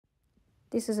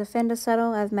This is a Fender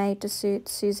saddle I've made to suit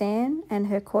Suzanne and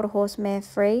her quarter horse mare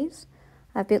Freeze.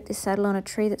 I've built this saddle on a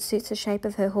tree that suits the shape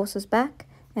of her horse's back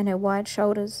and her wide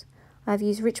shoulders. I've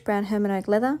used rich brown Herman oak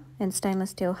leather and stainless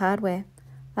steel hardware.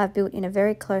 I've built in a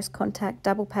very close contact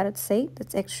double padded seat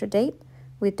that's extra deep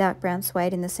with dark brown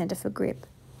suede in the centre for grip.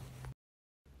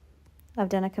 I've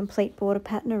done a complete border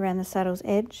pattern around the saddle's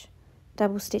edge,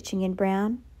 double stitching in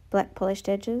brown, black polished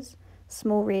edges,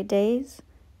 small rear Ds,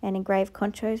 and engraved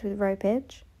conchos with rope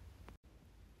edge.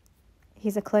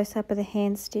 Here's a close-up of the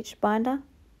hand-stitched binder.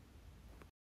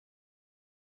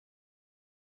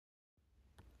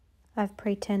 I've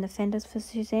pre-turned the fenders for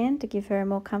Suzanne to give her a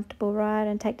more comfortable ride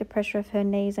and take the pressure off her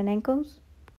knees and ankles.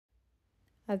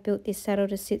 I've built this saddle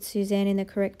to sit Suzanne in the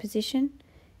correct position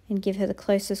and give her the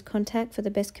closest contact for the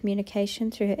best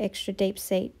communication through her extra deep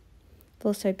seat. I've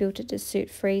also built it to suit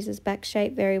Freeze's back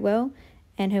shape very well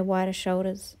and her wider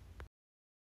shoulders.